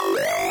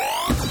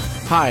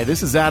Hi,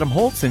 this is Adam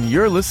Holtz, and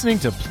you're listening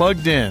to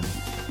Plugged In.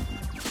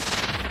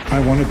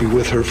 I want to be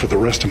with her for the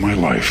rest of my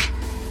life,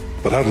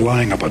 without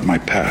lying about my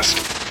past.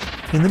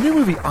 In the new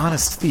movie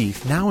Honest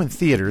Thief, now in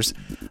theaters,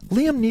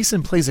 Liam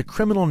Neeson plays a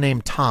criminal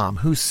named Tom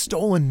who's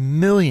stolen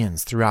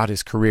millions throughout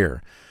his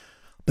career.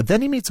 But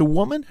then he meets a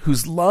woman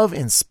whose love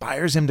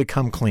inspires him to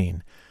come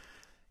clean.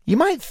 You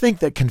might think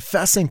that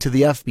confessing to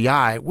the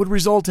FBI would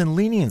result in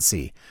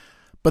leniency,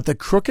 but the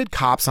crooked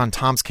cops on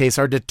Tom's case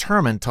are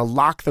determined to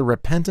lock the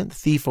repentant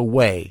thief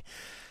away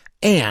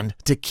and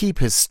to keep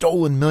his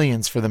stolen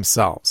millions for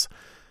themselves.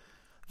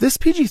 This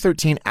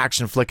PG-13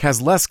 action flick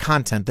has less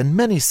content than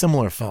many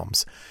similar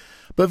films,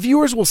 but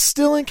viewers will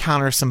still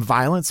encounter some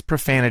violence,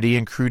 profanity,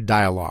 and crude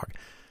dialogue.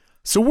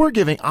 So we're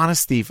giving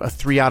Honest Thief a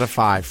 3 out of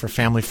 5 for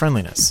family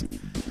friendliness.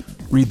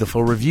 Read the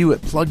full review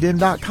at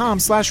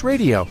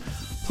pluggedin.com/radio.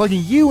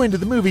 Plugging you into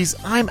the movies,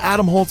 I'm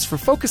Adam Holtz for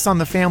Focus on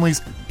the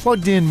Family's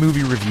Plugged In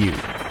Movie Review.